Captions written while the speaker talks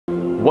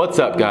What's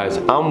up guys,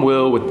 I'm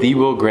Will with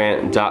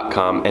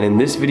thewillgrant.com, and in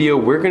this video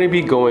we're going to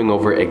be going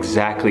over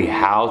exactly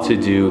how to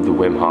do the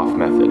Wim Hof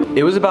method.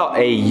 It was about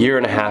a year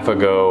and a half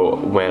ago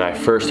when I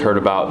first heard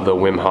about the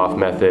Wim Hof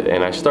method,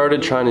 and I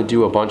started trying to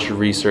do a bunch of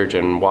research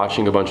and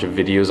watching a bunch of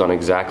videos on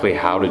exactly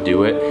how to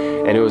do it,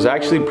 and it was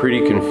actually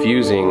pretty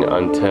confusing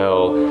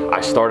until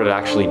I started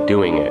actually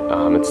doing it.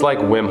 It's like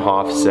Wim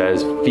Hof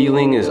says,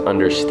 feeling is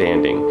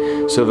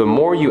understanding. So the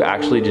more you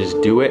actually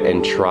just do it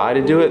and try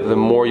to do it, the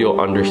more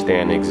you'll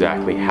understand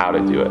exactly how to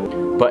do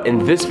it. But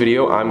in this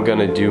video, I'm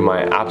gonna do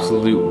my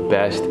absolute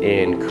best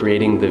in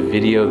creating the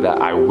video that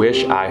I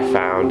wish I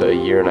found a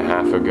year and a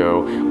half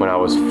ago when I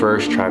was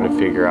first trying to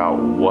figure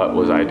out what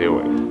was I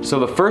doing. So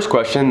the first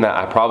question that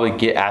I probably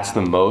get asked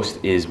the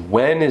most is,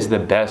 when is the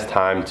best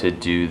time to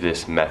do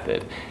this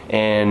method?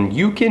 And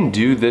you can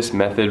do this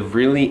method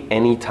really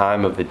any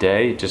time of the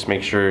day. Just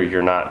make sure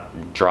you're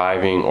not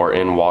driving or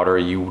in water.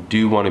 You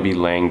do want to be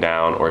laying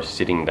down or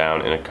sitting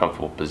down in a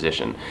comfortable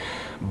position.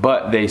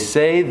 But they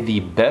say the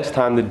best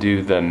time to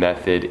do the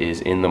method is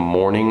in the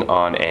morning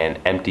on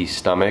an empty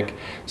stomach.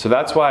 So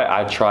that's why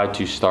I try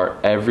to start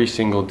every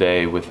single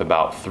day with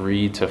about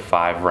 3 to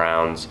 5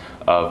 rounds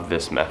of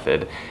this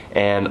method.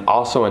 And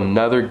also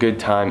another good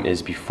time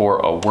is before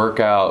a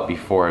workout,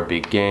 before a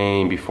big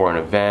game, before an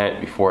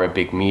event, before a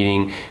big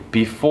meeting,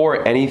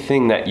 before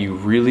anything that you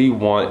really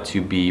want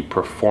to be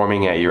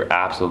performing at your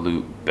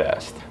absolute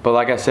best. But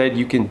like I said,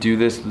 you can do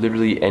this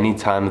literally any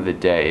time of the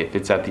day. If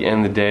it's at the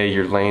end of the day,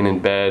 you're laying in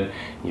bed,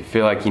 you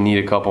feel like you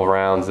need a couple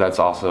rounds, that's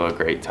also a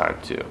great time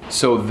too.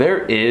 So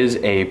there is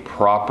a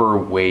proper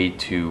way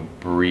to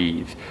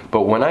breathe.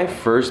 But when I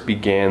first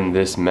began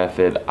this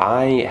method,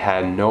 I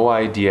had no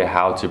idea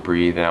how to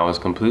breathe, and I was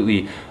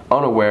completely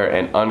unaware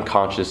and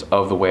unconscious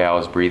of the way I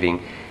was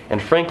breathing.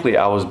 And frankly,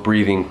 I was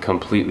breathing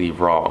completely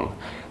wrong.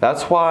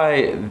 That's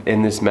why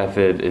in this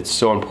method, it's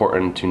so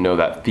important to know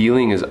that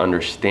feeling is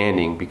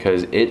understanding,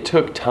 because it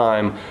took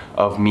time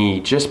of me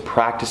just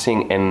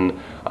practicing and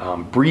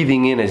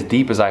breathing in as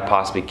deep as I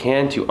possibly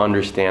can to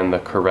understand the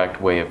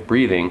correct way of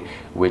breathing,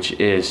 which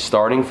is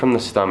starting from the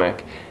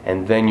stomach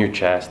and then your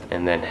chest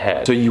and then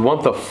head. So you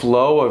want the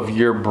flow of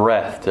your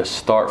breath to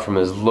start from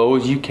as low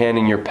as you can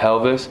in your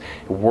pelvis,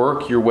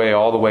 work your way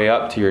all the way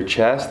up to your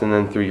chest and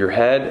then through your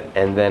head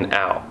and then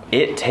out.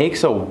 It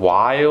takes a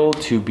while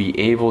to be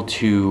able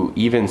to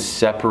even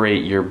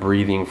separate your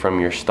breathing from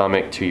your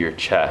stomach to your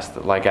chest.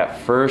 Like at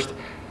first,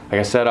 like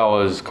I said, I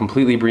was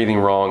completely breathing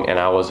wrong and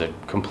I was a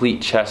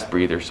complete chest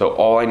breather. So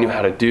all I knew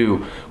how to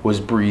do was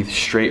breathe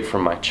straight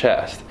from my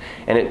chest.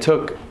 And it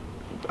took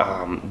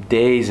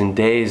days and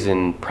days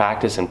and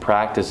practice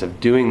of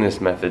doing this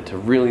method to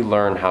really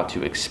learn how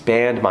to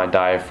expand my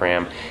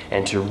diaphragm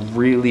and to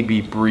really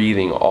be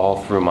breathing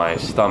all through my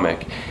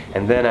stomach.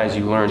 And then as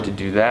you learn to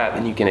do that,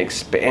 then you can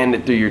expand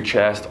it through your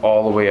chest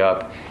all the way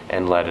up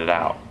and let it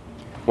out.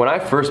 When I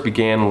first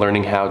began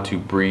learning how to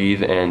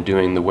breathe and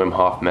doing the Wim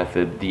Hof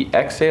method, the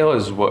exhale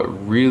is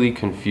what really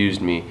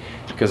confused me,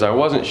 because I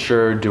wasn't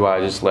sure, do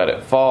I just let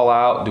it fall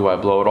out, do I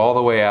blow it all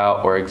the way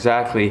out, or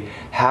exactly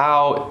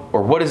how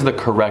or what is the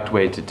correct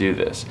way to do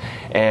this.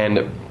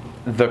 And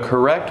the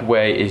correct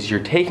way is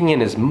you're taking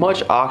in as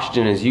much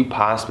oxygen as you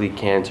possibly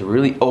can to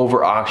really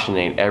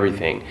over-oxygenate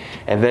everything,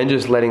 and then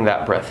just letting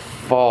that breath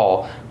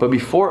fall. But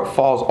before it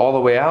falls all the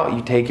way out,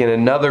 you take in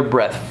another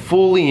breath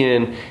fully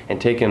in and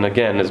take in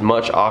again as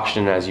much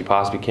oxygen as you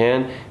possibly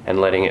can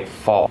and letting it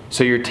fall.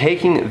 So you're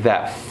taking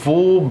that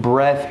full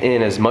breath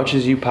in as much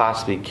as you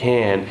possibly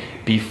can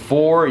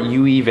before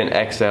you even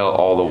exhale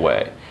all the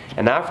way.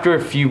 And after a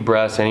few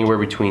breaths, anywhere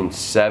between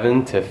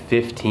 7 to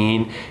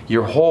 15,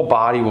 your whole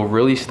body will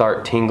really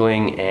start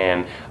tingling,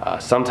 and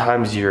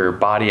sometimes your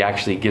body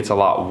actually gets a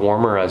lot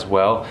warmer as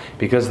well,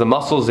 because the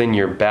muscles in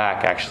your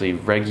back actually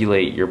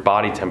regulate your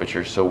body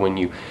temperature. So when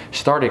you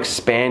start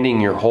expanding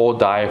your whole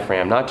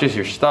diaphragm, not just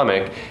your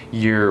stomach,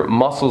 your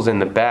muscles in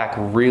the back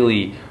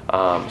really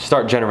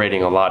start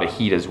generating a lot of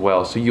heat as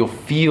well. So you'll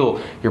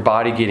feel your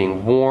body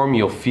getting warm,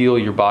 you'll feel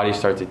your body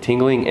start to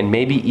tingling, and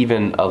maybe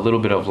even a little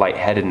bit of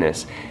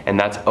lightheadedness. And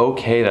that's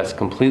okay, that's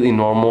completely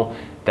normal.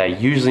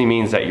 That usually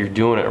means that you're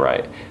doing it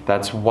right.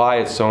 That's why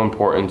it's so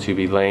important to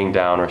be laying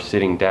down or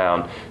sitting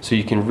down, so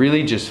you can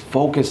really just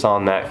focus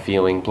on that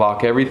feeling,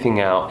 block everything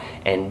out,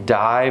 and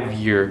dive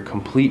your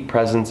complete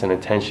presence and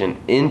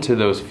attention into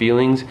those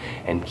feelings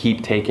and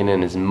keep taking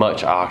in as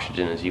much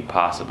oxygen as you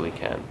possibly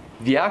can.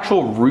 The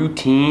actual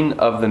routine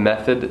of the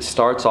method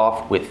starts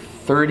off with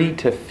 30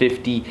 to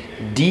 50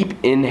 deep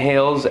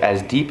inhales,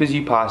 as deep as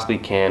you possibly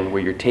can,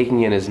 where you're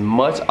taking in as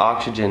much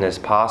oxygen as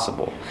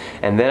possible.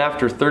 And then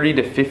after 30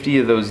 to 50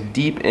 of those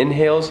deep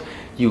inhales,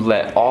 you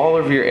let all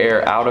of your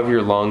air out of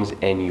your lungs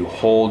and you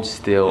hold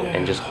still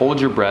and just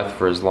hold your breath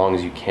for as long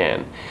as you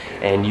can.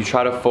 And you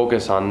try to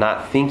focus on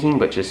not thinking,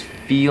 but just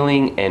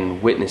feeling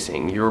and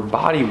witnessing. Your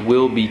body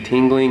will be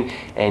tingling,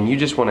 and you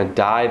just want to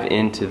dive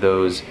into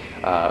those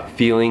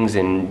feelings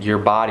and your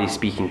body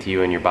speaking to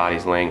you in your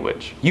body's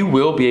language. You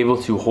will be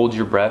able to hold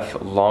your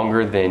breath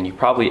longer than you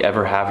probably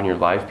ever have in your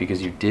life,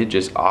 because you did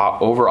just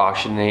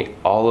over-oxygenate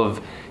all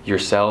of your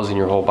cells in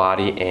your whole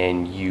body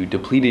and you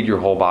depleted your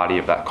whole body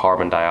of that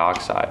carbon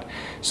dioxide.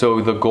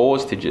 So the goal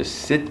is to just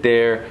sit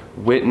there,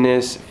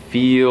 witness,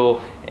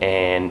 feel,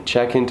 and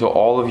check into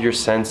all of your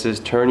senses,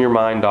 turn your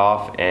mind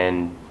off,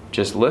 and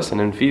just listen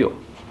and feel.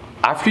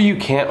 After you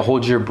can't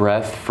hold your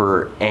breath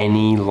for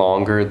any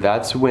longer,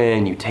 that's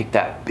when you take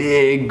that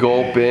big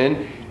gulp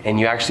in and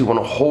you actually want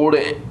to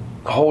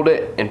hold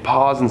it and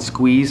pause and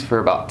squeeze for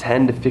about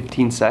 10 to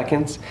 15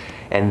 seconds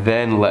and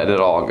then let it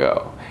all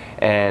go.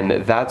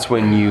 And that's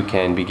when you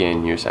can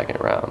begin your second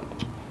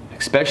round.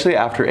 Especially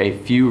after a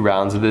few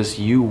rounds of this,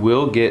 you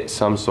will get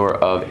some sort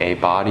of a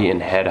body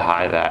and head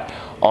high that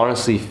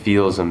honestly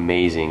feels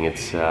amazing.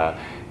 It's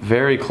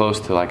very close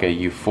to like a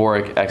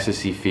euphoric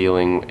ecstasy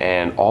feeling,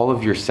 and all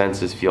of your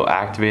senses feel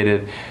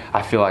activated.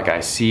 I feel like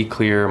I see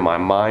clear, my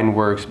mind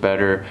works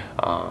better,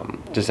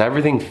 just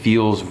everything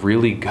feels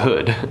really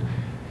good.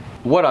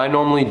 What I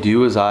normally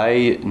do is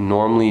I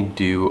normally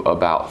do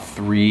about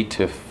 3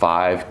 to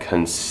 5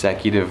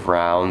 consecutive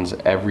rounds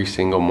every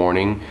single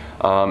morning.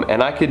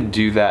 And I could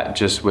do that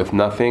just with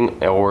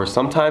nothing, or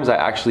sometimes I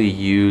actually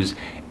use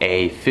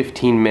a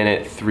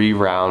 15-minute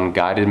 3-round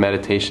guided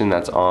meditation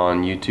that's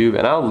on YouTube,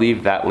 and I'll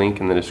leave that link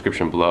in the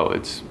description below.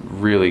 It's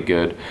really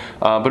good.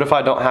 But if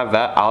I don't have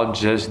that, I'll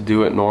just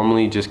do it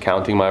normally, just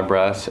counting my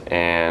breaths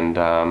and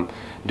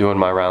doing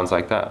my rounds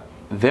like that.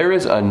 There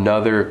is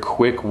another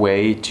quick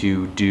way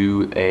to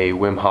do a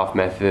Wim Hof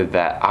method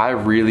that I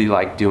really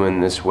like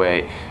doing this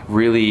way,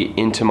 really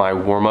into my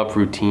warm-up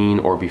routine,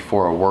 or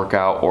before a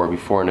workout, or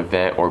before an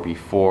event, or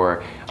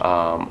before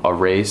a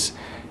race.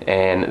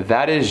 And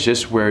that is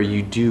just where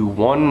you do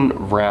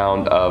one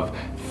round of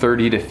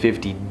 30 to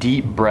 50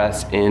 deep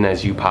breaths in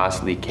as you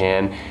possibly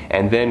can,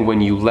 and then when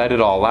you let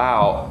it all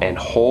out and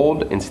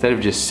hold, instead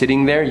of just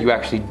sitting there, you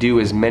actually do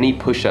as many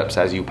push-ups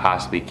as you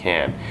possibly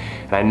can.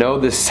 And I know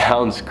this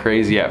sounds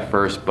crazy at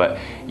first, but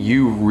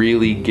you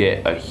really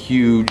get a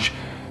huge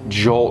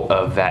jolt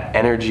of that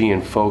energy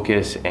and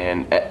focus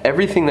and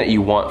everything that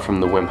you want from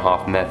the Wim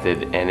Hof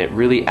method, and it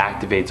really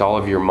activates all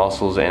of your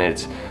muscles, and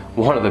it's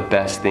one of the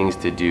best things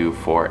to do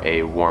for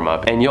a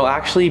warm-up. And you'll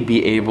actually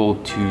be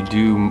able to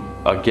do,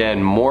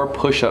 again, more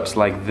push-ups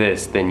like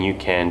this than you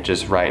can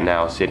just right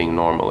now sitting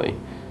normally.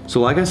 So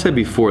like I said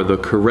before, the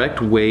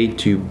correct way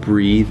to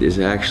breathe is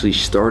actually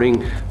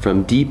starting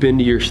from deep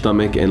into your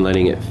stomach and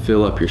letting it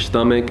fill up your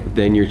stomach,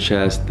 then your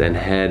chest, then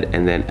head,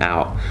 and then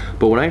out.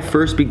 But when I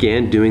first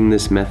began doing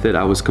this method,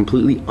 I was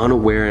completely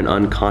unaware and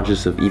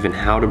unconscious of even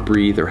how to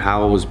breathe or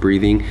how I was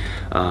breathing.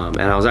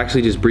 And I was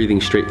actually just breathing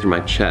straight through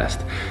my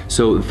chest.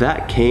 So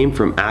that came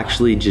from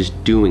actually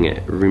just doing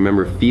it.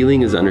 Remember,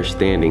 feeling is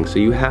understanding. So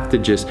you have to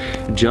just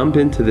jump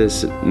into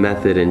this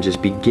method and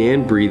just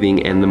begin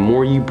breathing. And the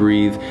more you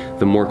breathe,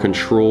 the more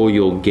control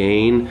you'll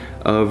gain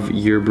of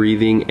your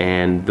breathing,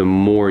 and the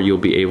more you'll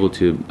be able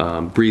to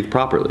breathe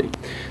properly.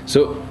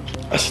 So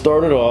I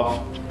started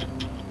off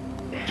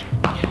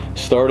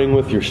starting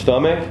with your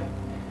stomach.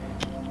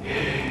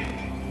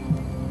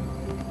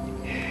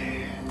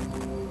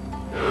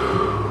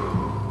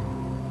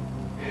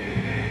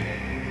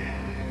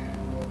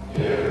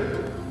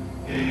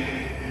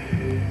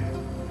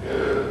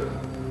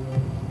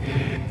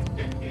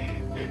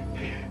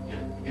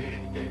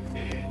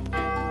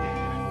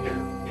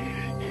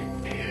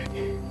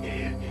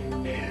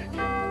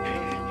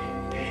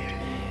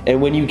 And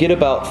when you get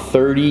about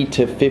 30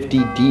 to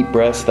 50 deep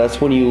breaths,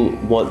 that's when you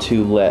want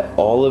to let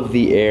all of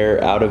the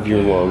air out of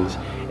your lungs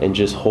and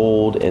just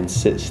hold and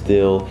sit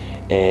still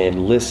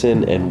and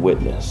listen and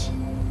witness.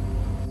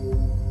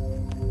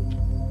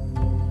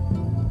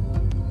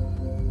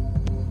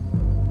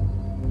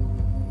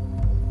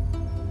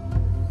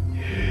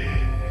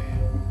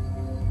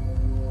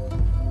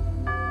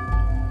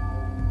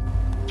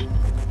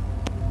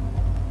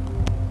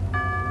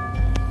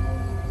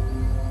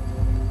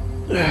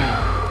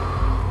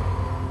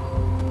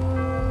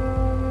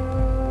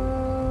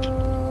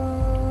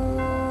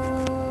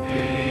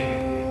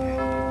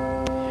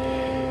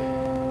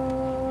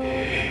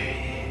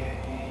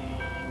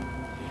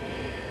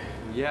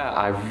 Yeah,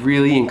 I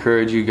really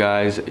encourage you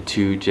guys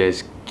to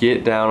just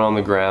get down on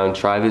the ground,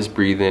 try this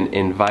breathing,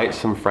 invite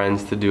some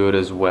friends to do it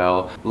as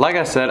well. Like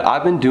I said,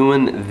 I've been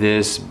doing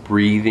this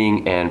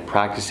breathing and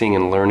practicing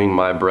and learning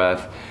my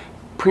breath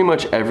pretty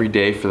much every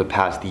day for the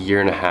past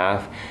year and a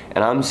half,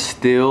 and I'm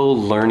still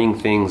learning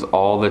things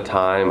all the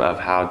time of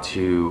how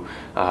to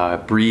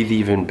breathe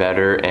even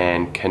better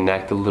and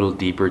connect a little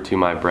deeper to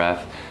my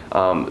breath.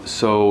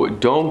 So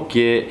don't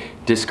get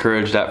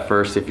discouraged at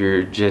first if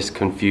you're just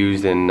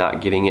confused and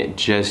not getting it.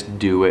 Just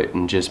do it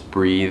and just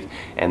breathe,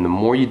 and the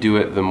more you do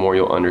it, the more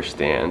you'll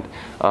understand.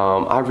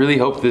 I really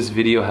hope this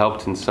video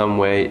helped in some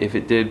way. If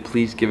it did,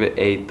 please give it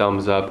a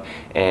thumbs up,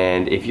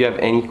 and if you have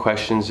any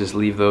questions, just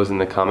leave those in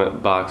the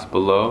comment box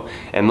below.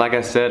 And like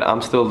I said,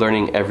 I'm still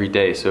learning every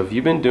day, so So if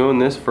you've been doing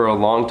this for a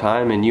long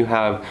time and you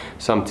have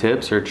some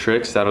tips or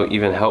tricks that'll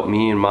even help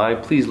me in my,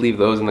 please leave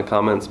those in the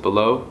comments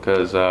below,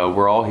 because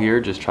we're all here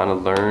just trying to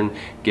learn,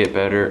 get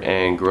better,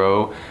 and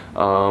grow.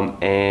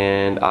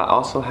 And I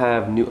also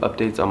have new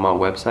updates on my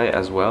website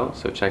as well,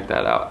 so check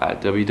that out at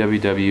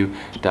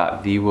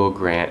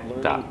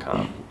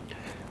www.thewillgrant.com.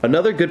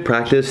 Another good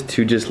practice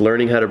to just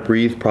learning how to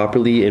breathe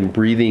properly and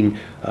breathing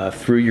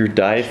through your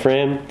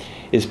diaphragm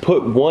is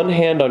put one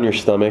hand on your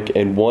stomach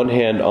and one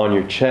hand on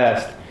your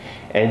chest,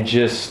 and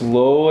just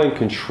slow and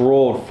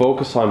controlled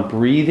focus on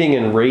breathing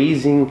and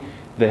raising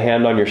the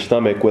hand on your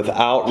stomach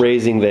without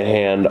raising the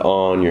hand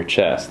on your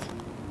chest.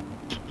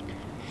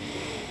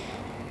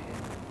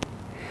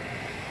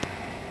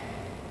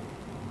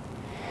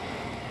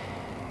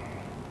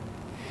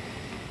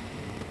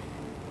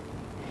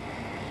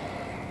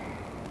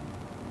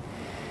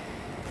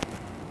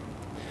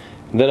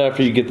 Then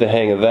after you get the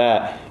hang of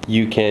that,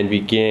 you can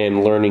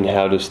begin learning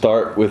how to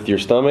start with your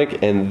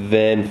stomach and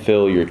then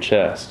fill your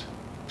chest.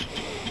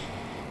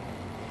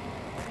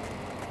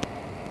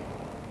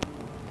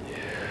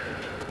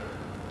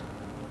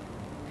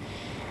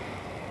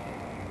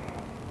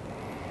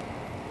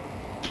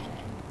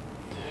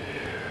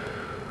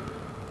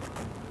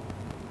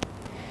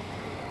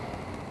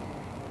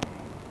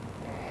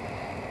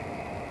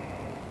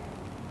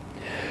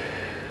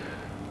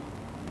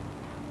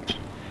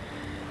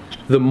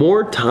 The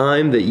more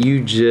time that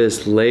you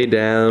just lay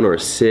down or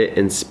sit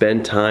and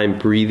spend time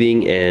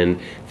breathing and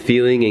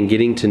feeling and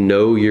getting to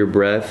know your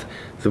breath,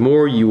 the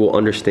more you will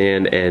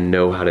understand and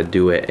know how to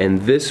do it.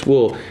 And this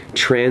will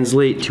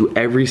translate to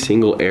every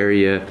single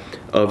area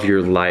of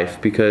your life,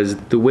 because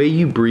the way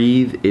you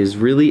breathe is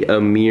really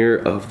a mirror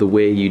of the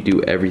way you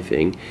do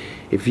everything.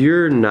 If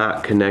you're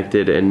not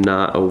connected and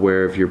not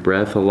aware of your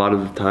breath, a lot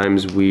of the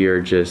times we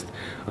are just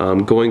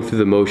going through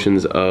the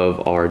motions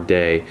of our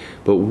day.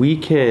 But we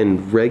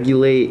can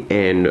regulate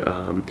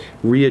and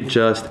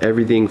readjust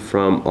everything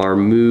from our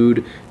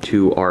mood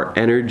to our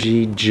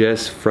energy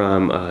just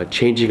from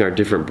changing our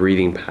different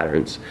breathing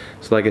patterns.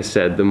 So like I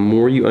said, the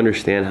more you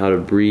understand how to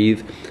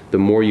breathe, the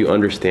more you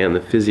understand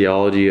the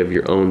physiology of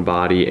your own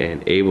body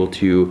and able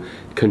to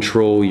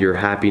control your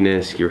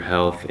happiness, your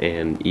health,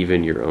 and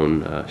even your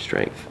own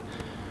strength.